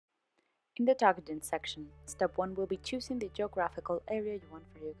In the targeting section, step 1 will be choosing the geographical area you want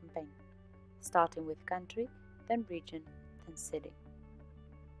for your campaign, starting with country, then region, then city.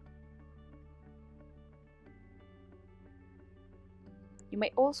 You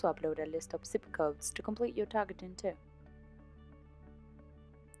may also upload a list of zip codes to complete your targeting too.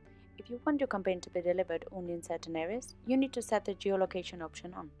 If you want your campaign to be delivered only in certain areas, you need to set the geolocation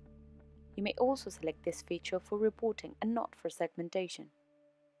option on. You may also select this feature for reporting and not for segmentation.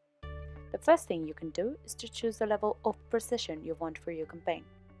 The first thing you can do is to choose the level of precision you want for your campaign.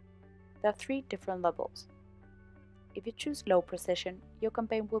 There are 3 different levels. If you choose low precision, your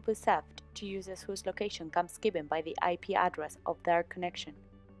campaign will be served to users whose location comes given by the IP address of their connection.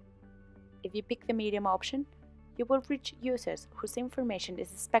 If you pick the medium option, you will reach users whose information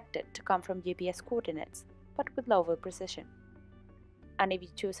is expected to come from GPS coordinates, but with lower precision. And if you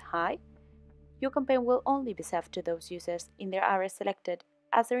choose high, your campaign will only be served to those users in their area selected,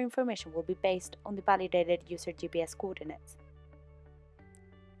 as their information will be based on the validated user GPS coordinates.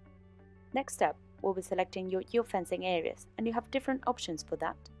 Next step will be selecting your geofencing areas, and you have different options for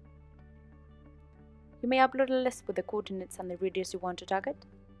that. You may upload a list with the coordinates and the radius you want to target,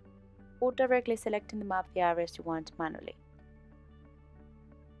 or directly select in the map the areas you want manually.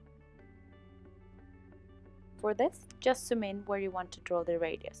 For this, just zoom in where you want to draw the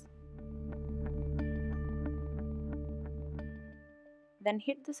radius. Then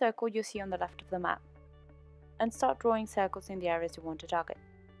hit the circle you see on the left of the map, and start drawing circles in the areas you want to target.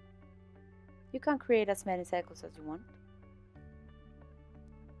 You can create as many circles as you want,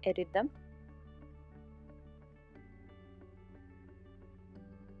 edit them,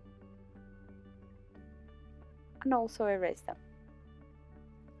 and also erase them.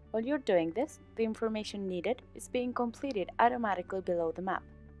 While you're doing this, the information needed is being completed automatically below the map.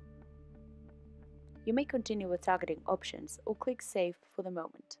 You may continue with targeting options or click Save for the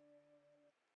moment.